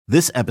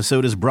This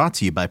episode is brought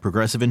to you by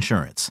Progressive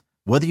Insurance.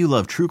 Whether you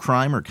love true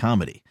crime or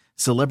comedy,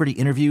 celebrity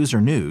interviews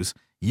or news,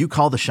 you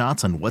call the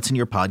shots on what's in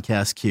your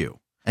podcast queue.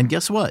 And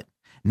guess what?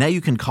 Now you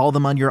can call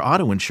them on your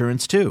auto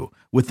insurance too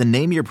with the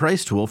Name Your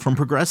Price tool from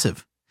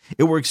Progressive.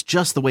 It works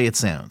just the way it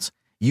sounds.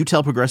 You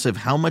tell Progressive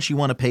how much you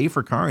want to pay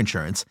for car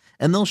insurance,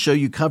 and they'll show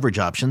you coverage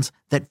options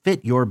that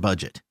fit your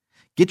budget.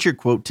 Get your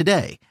quote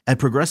today at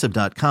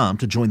Progressive.com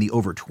to join the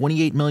over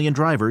 28 million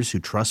drivers who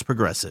trust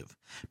Progressive.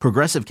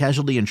 Progressive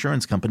Casualty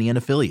Insurance Company and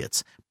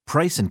Affiliates.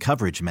 Price and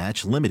coverage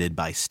match limited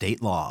by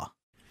state law.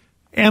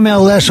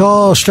 MLS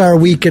All-Star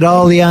Week at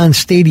Allianz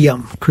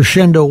Stadium,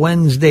 crescendo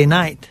Wednesday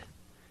night.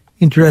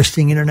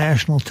 Interesting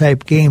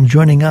international-type game.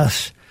 Joining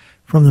us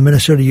from the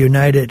Minnesota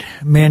United,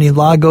 Manny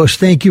Lagos.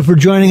 Thank you for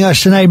joining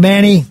us tonight,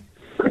 Manny.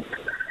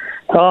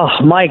 Oh,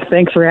 Mike,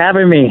 thanks for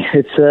having me.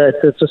 It's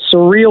a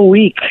surreal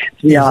week,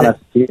 to be honest.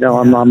 You know,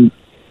 I'm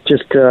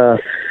just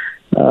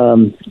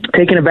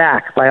taken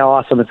aback by how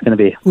awesome it's going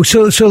to be.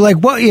 So like,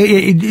 what?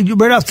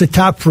 Right off the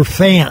top, for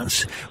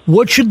fans,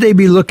 what should they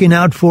be looking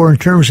out for in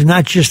terms of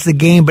not just the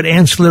game, but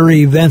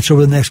ancillary events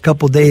over the next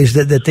couple of days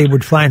that they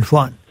would find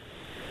fun?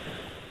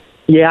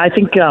 Yeah, I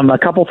think a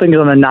couple things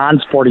on the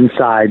non-sporting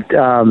side.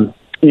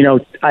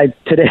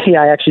 Today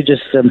I actually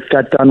just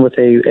got done with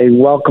a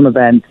welcome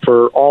event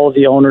for all of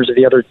the owners of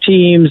the other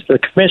teams, the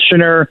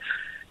commissioner.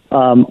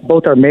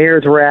 Both our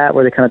mayors were at,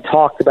 where they kind of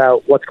talked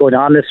about what's going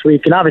on this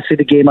week. And obviously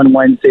the game on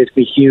Wednesday is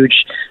going to be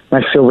huge,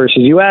 Mexico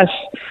versus U.S.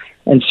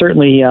 And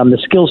certainly the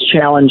Skills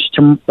Challenge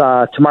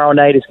tomorrow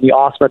night is going to be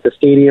awesome at the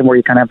stadium, where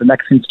you kind of have the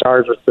Mexican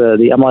stars with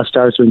the MLS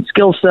stars doing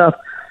skill stuff.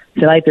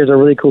 Tonight there's a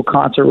really cool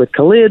concert with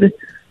Khalid.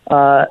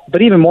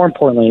 But even more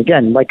importantly,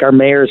 again, like our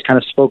mayors kind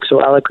of spoke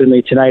so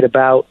eloquently tonight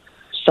about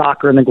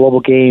soccer in the global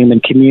game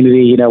and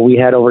community. You know, we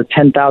had over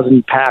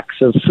 10,000 packs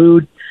of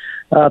food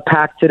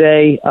packed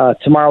today.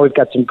 Tomorrow we've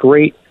got some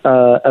great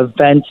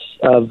events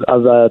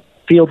of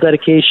field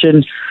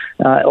dedication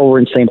over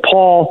in St.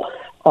 Paul.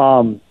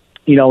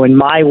 In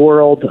my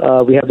world,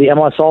 we have the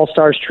MLS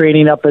All-Stars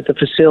training up at the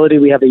facility.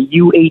 We have a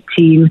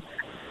U18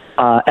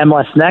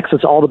 MLS Next.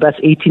 It's all the best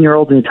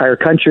 18-year-olds in the entire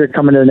country are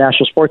coming to the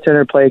National Sports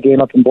Center to play a game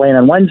up in Blaine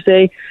on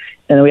Wednesday.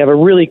 And then we have a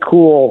really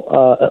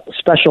cool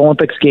Special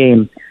Olympics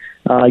game,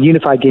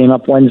 unified game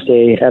up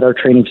Wednesday at our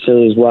training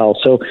facility as well.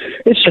 So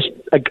it's just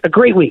a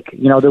great week.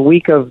 You know, the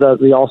week of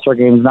the All-Star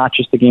game is not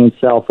just the game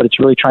itself, but it's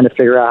really trying to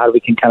figure out how we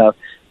can kind of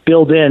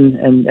build in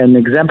and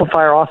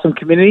exemplify our awesome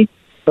community,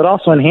 but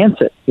also enhance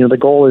it. You know, the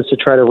goal is to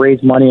try to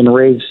raise money and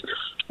raise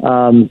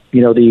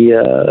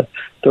the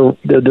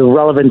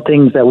relevant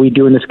things that we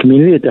do in this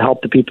community to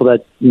help the people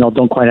that,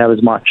 don't quite have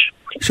as much.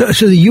 So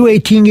the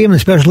U18 game, the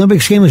Special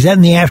Olympics game, is that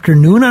in the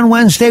afternoon on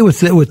Wednesday with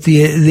the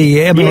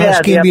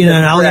MLS game being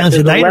on Allianz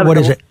at night, or what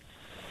is it?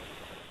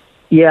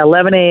 Yeah,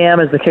 11 a.m.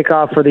 is the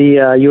kickoff for the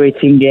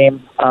U18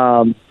 game.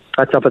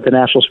 That's up at the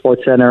National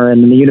Sports Center,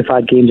 and then the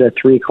unified game's at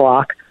 3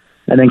 o'clock,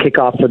 and then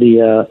kickoff for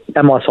the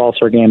MLS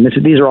All-Star game.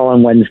 These are all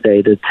on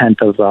Wednesday, the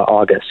 10th of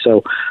August.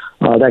 So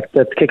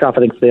that's kickoff, I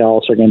think, for the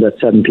All-Star game at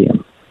 7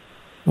 p.m.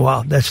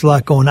 Wow, that's a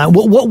lot going on.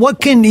 What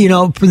can,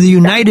 for the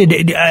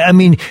United, I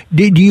mean,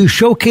 do you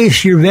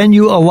showcase your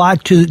venue a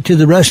lot to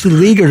the rest of the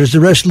league, or is the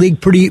rest of the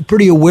league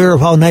pretty aware of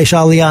how nice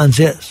Allianz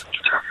is?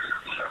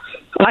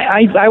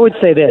 I would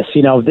say this,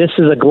 this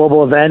is a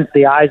global event.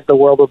 The eyes of the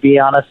world will be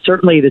on us.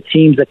 Certainly the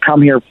teams that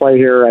come here, play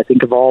here, I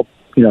think have all,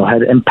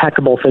 had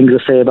impeccable things to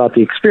say about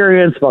the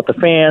experience, about the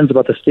fans,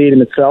 about the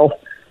stadium itself.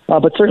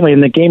 But certainly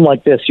in a game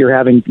like this, you're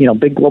having,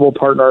 big global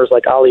partners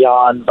like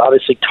Allianz.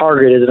 Obviously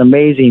Target is an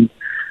amazing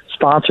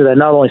sponsor that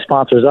not only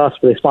sponsors us,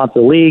 but they sponsor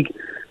the league.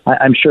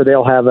 I'm sure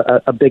they'll have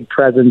a big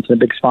presence and a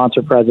big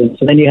sponsor presence.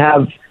 And then you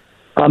have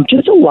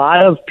just a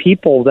lot of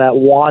people that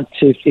want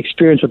to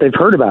experience what they've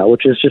heard about,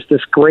 which is just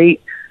this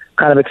great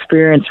kind of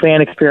experience,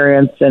 fan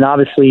experience. And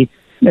obviously,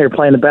 you're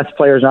playing the best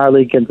players in our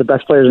league against the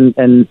best players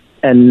in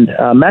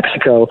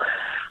Mexico.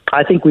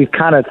 I think we've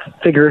kind of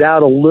figured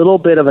out a little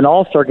bit of an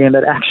all-star game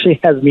that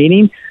actually has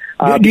meaning.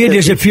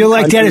 Does it feel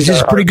like that? Is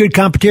this pretty good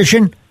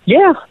competition?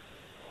 Yeah.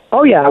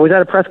 Oh, yeah. I was at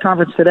a press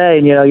conference today,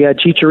 and, you had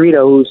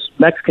Chicharito, who's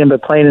Mexican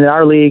but playing in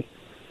our league.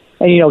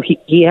 And,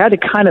 he had to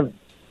kind of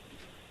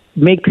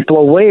make people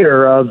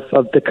aware of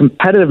the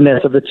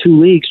competitiveness of the two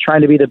leagues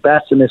trying to be the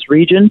best in this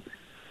region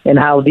and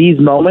how these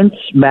moments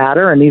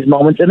matter and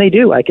they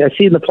do. I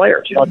see in the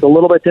players. It's a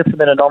little bit different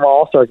than a normal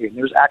all-star game.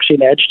 There's actually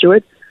an edge to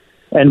it.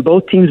 And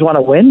both teams want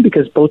to win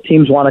because both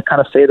teams want to kind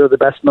of say they're the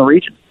best in the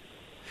region.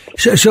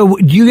 So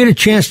do you get a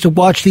chance to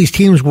watch these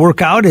teams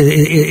work out?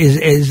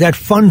 Is that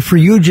fun for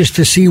you just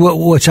to see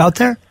what's out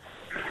there?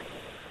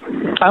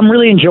 I'm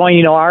really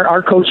enjoying,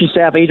 our coaching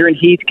staff. Adrian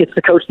Heath gets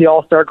to coach the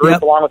All-Star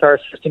group along with our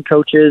assistant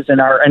coaches,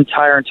 and our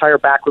entire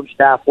backroom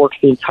staff works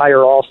the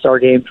entire All-Star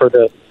game for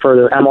the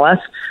MLS.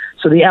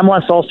 So the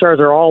MLS All-Stars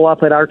are all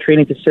up at our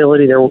training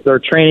facility. They're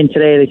training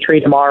today. They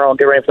train tomorrow and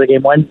get ready for the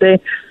game Wednesday.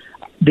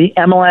 The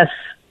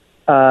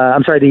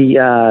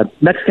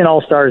Mexican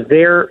All-Stars,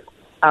 they're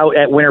out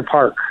at Winter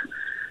Park,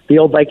 the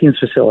old Vikings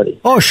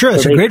facility. Oh, sure.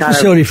 It's a great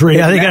facility for you.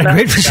 They got a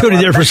great facility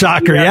there for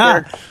soccer,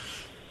 yeah.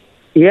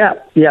 Yeah.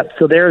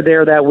 So they're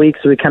there that week,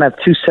 so we kind of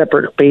have two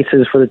separate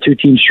bases for the two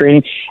teams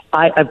training.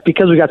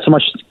 Because we got so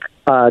much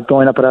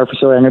going up at our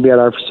facility, I'm going to be at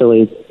our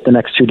facility the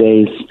next 2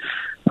 days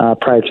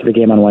prior to the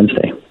game on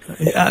Wednesday.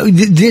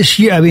 This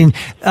year,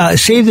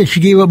 save that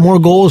you gave up more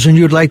goals than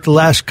you'd like the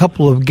last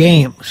couple of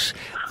games.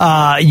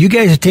 You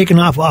guys have taken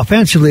off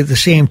offensively at the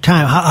same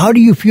time. How do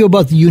you feel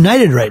about the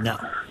United right now?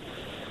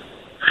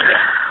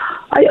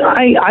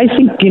 I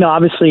think,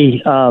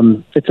 obviously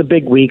it's a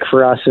big week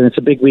for us, and it's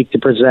a big week to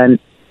present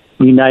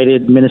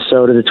United,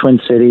 Minnesota, the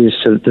Twin Cities,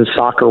 to the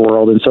soccer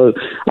world. And so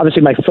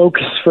obviously my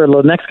focus for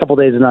the next couple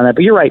of days is on that.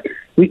 But you're right.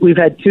 We've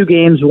had two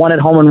games, one at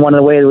home and one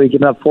away. We've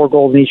given up 4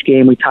 goals in each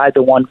game. We tied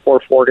the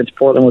 1-4 against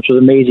Portland, which was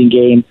an amazing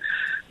game.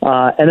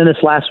 And then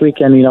this last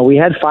weekend, we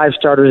had 5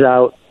 starters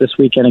out this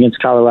weekend against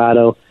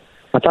Colorado.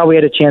 I thought we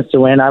had a chance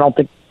to win. I don't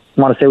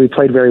want to say we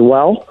played very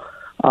well,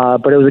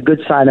 but it was a good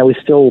sign that we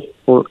still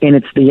were in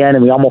it to the end,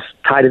 and we almost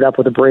tied it up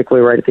with a breakaway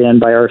right at the end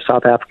by our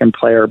South African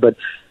player. But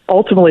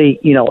ultimately,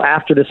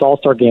 after this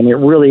All-Star game, it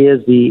really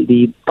is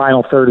the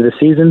final third of the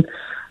season.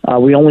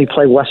 We only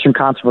play Western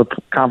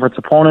Conference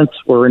opponents.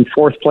 We're in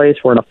 4th place.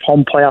 We're in a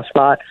home playoff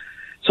spot.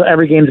 So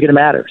every game's going to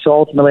matter. So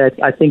ultimately,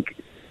 I think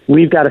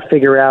we've got to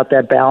figure out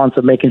that balance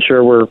of making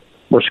sure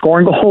we're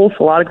scoring goals,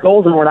 a lot of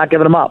goals, and we're not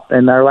giving them up.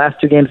 In our last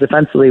 2 games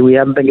defensively, we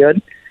haven't been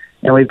good,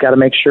 and we've got to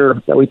make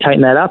sure that we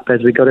tighten that up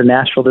as we go to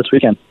Nashville this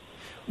weekend.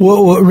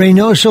 Well,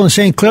 Reynoso and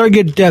St. Clair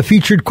get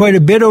featured quite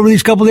a bit over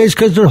these couple of days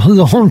because they're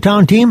the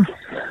hometown team?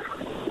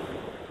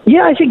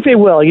 Yeah, I think they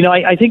will.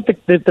 I think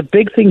the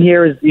big thing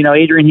here is,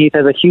 Adrian Heath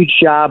has a huge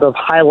job of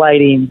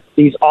highlighting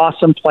these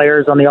awesome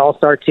players on the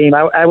All-Star team.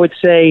 I would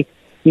say,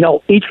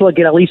 each will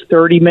get at least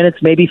 30 minutes,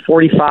 maybe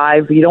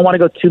 45. You don't want to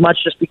go too much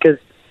just because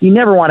you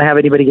never want to have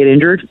anybody get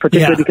injured,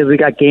 particularly because we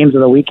got games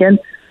on the weekend.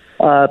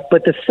 But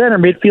the center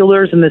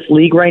midfielders in this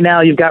league right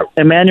now, you've got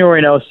Emmanuel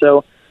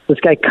Reynoso, this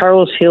guy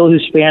Carlos Hill,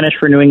 who's Spanish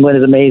for New England,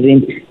 is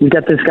amazing. You've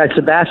got this guy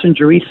Sebastian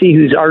Gerisi,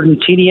 who's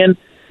Argentinian.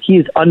 He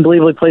is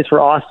unbelievably plays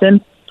for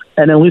Austin.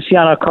 And then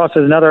Luciano Acosta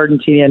is another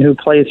Argentinian who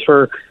plays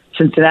for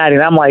Cincinnati.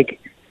 And I'm like,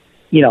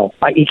 you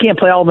can't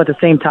play all of them at the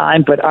same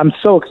time, but I'm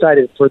so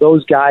excited for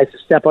those guys to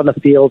step on the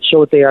field, show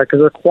what they are, because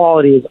their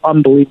quality is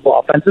unbelievable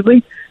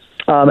offensively.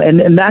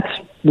 And that's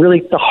really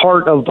the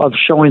heart of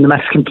showing the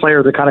Mexican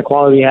players the kind of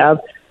quality we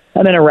have.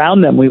 And then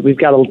around them, we've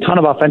got a ton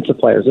of offensive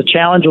players. The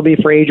challenge will be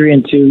for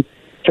Adrian to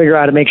figure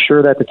out how to make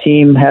sure that the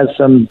team has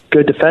some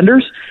good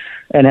defenders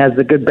and has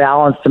the good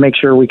balance to make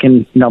sure we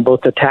can,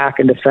 both attack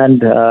and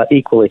defend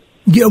equally.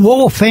 Yeah, what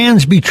will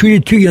fans be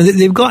treated to?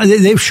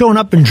 They've shown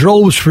up in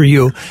droves for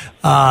you with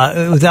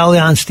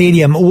Allianz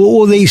Stadium. What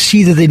will they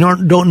see that they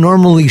don't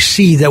normally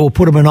see that will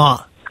put them in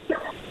awe?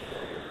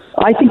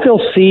 I think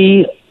they'll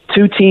see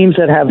 2 teams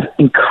that have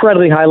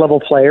incredibly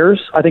high-level players.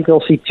 I think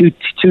they'll see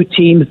two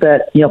teams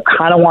that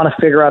kind of want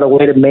to figure out a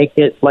way to make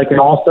it like an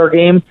all-star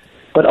game,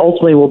 but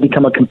ultimately will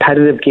become a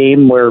competitive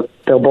game where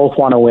they'll both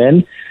want to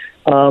win.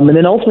 And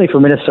then ultimately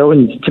for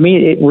Minnesotans, to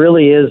me, it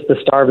really is the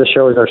star of the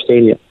show is our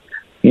stadium.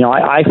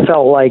 I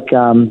felt like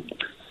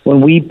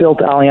when we built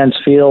Allianz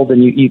Field,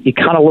 and it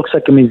kind of looks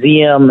like a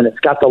museum, and it's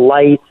got the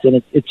lights,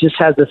 and it just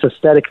has this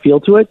aesthetic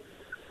feel to it.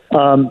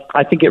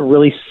 I think it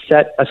really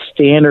set a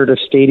standard of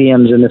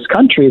stadiums in this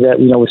country that,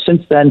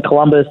 since then,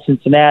 Columbus,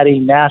 Cincinnati,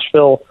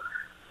 Nashville,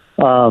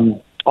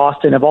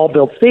 Austin have all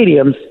built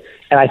stadiums.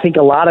 And I think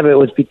a lot of it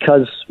was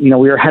because, we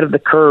were ahead of the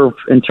curve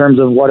in terms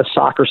of what a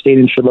soccer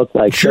stadium should look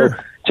like. Sure.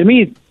 So to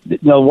me,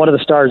 one of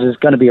the stars is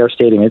going to be our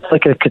stadium. It's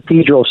like a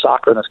cathedral of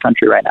soccer in this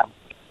country right now.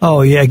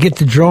 Oh, yeah, get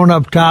the drone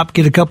up top,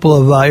 get a couple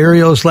of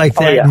aerials like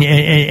that,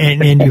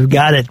 and you've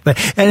got it.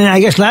 And I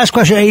guess last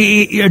question,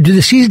 do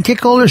the season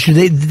ticket holders, do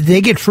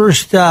they get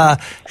first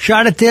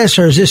shot at this,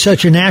 or is this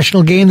such a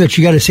national game that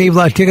you got to save a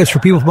lot of tickets for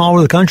people from all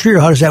over the country, or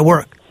how does that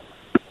work?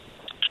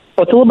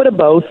 Well, it's a little bit of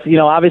both.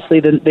 Obviously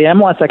the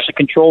MLS actually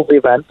controls the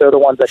event. They're the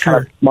ones that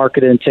kind of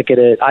market it and ticket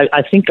it.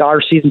 I think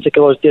our season ticket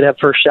holders did have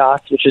first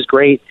shots, which is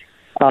great.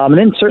 And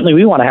then certainly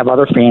we want to have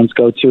other fans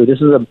go too.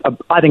 This is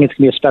I think it's going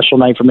to be a special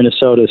night for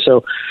Minnesota.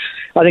 So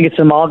I think it's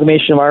an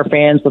amalgamation of our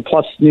fans, but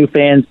plus new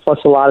fans, plus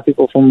a lot of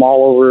people from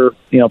all over,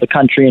 the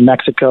country and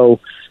Mexico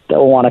that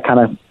will want to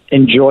kind of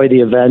enjoy the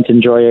event,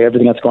 enjoy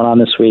everything that's going on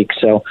this week.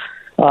 So,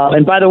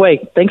 and by the way,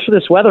 thanks for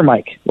this weather,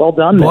 Mike. Well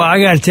done. Well,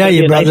 I got to tell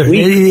you, brother,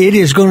 it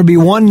is going to be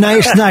one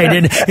nice night,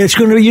 and it's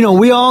going to be,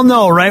 we all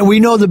know, right? We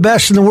know the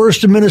best and the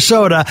worst of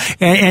Minnesota,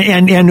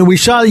 and we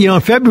saw, in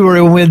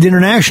February when we had the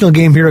international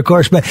game here, of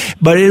course, but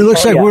it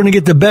looks like we're going to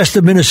get the best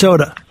of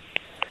Minnesota.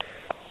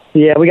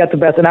 Yeah, we got the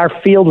best, and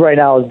our field right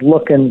now is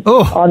looking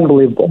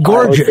unbelievable.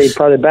 Gorgeous. I would say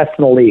probably the best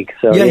in the league.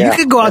 So yeah, you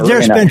could go out there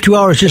and spend 2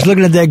 hours just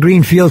looking at that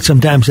green field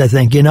sometimes, I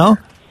think,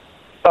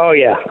 Oh,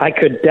 yeah, I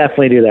could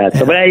definitely do that.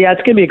 So, but yeah,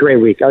 it's going to be a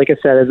great week. Like I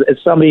said, as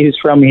somebody who's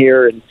from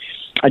here, and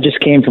I just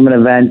came from an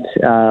event,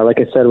 like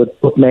I said,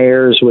 with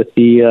mayors, with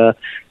the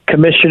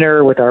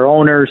commissioner, with our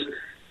owners.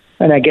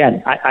 And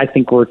again, I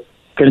think we're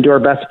going to do our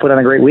best to put on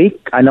a great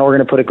week. I know we're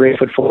going to put a great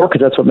foot forward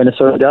because that's what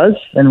Minnesota does,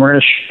 and we're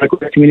going to show the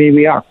great community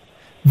we are.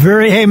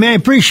 Hey, man,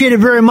 appreciate it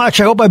very much.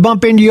 I hope I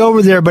bump into you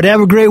over there, but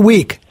have a great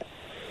week.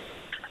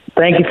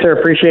 Thank you, sir.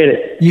 Appreciate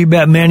it. You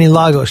bet. Manny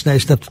Lagos,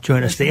 nice enough to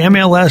join us. The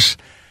MLS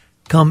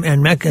come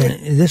and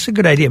this is a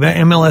good idea.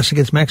 MLS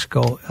against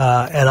Mexico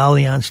at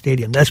Allianz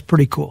Stadium. That's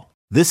pretty cool.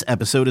 This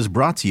episode is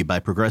brought to you by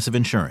Progressive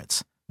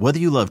Insurance. Whether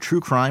you love true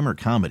crime or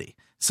comedy,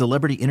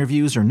 celebrity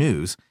interviews or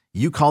news,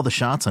 you call the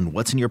shots on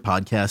what's in your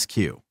podcast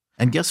queue.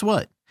 And guess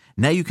what?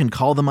 Now you can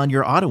call them on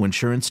your auto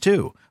insurance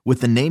too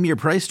with the Name Your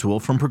Price tool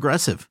from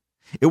Progressive.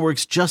 It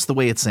works just the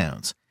way it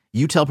sounds.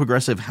 You tell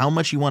Progressive how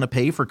much you want to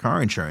pay for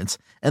car insurance,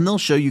 and they'll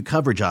show you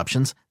coverage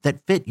options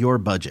that fit your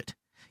budget.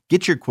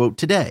 Get your quote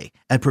today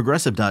at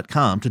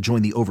Progressive.com to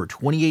join the over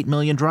 28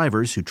 million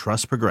drivers who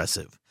trust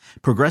Progressive.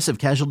 Progressive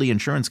Casualty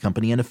Insurance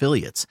Company and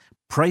Affiliates.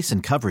 Price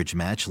and coverage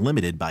match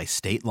limited by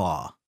state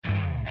law.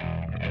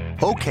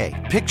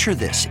 Okay, picture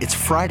this. It's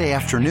Friday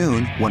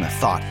afternoon when a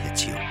thought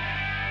hits you.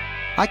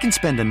 I can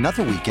spend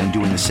another weekend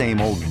doing the same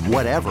old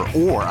whatever,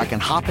 or I can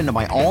hop into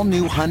my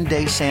all-new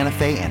Hyundai Santa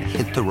Fe and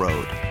hit the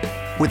road.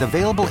 With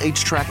available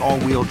H-Track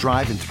all-wheel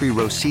drive and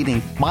 3-row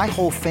seating, my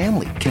whole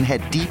family can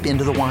head deep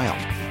into the wild.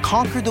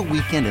 Conquer the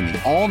weekend in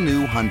the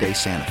all-new Hyundai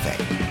Santa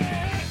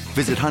Fe.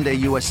 Visit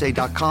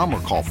HyundaiUSA.com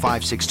or call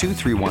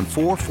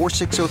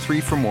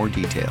 562-314-4603 for more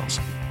details.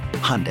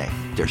 Hyundai,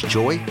 there's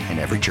joy in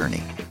every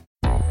journey.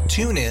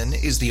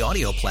 TuneIn is the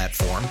audio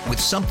platform with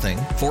something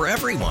for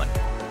everyone.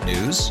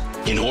 News.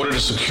 In order to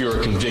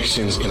secure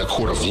convictions in a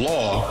court of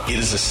law, it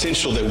is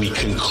essential that we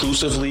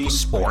conclusively.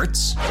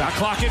 Sports. Got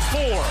clock at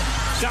 4.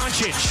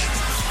 Doncic.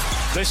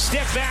 The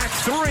step back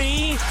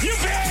 3. You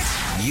bet.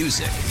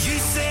 Music. You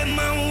set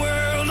my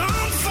world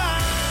on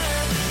fire.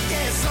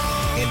 Yes,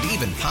 and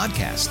even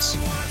podcasts.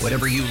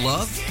 Whatever you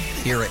love,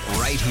 hear it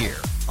right here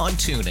on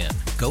TuneIn.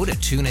 Go to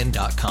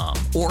TuneIn.com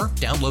or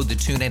download the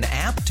TuneIn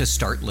app to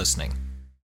start listening.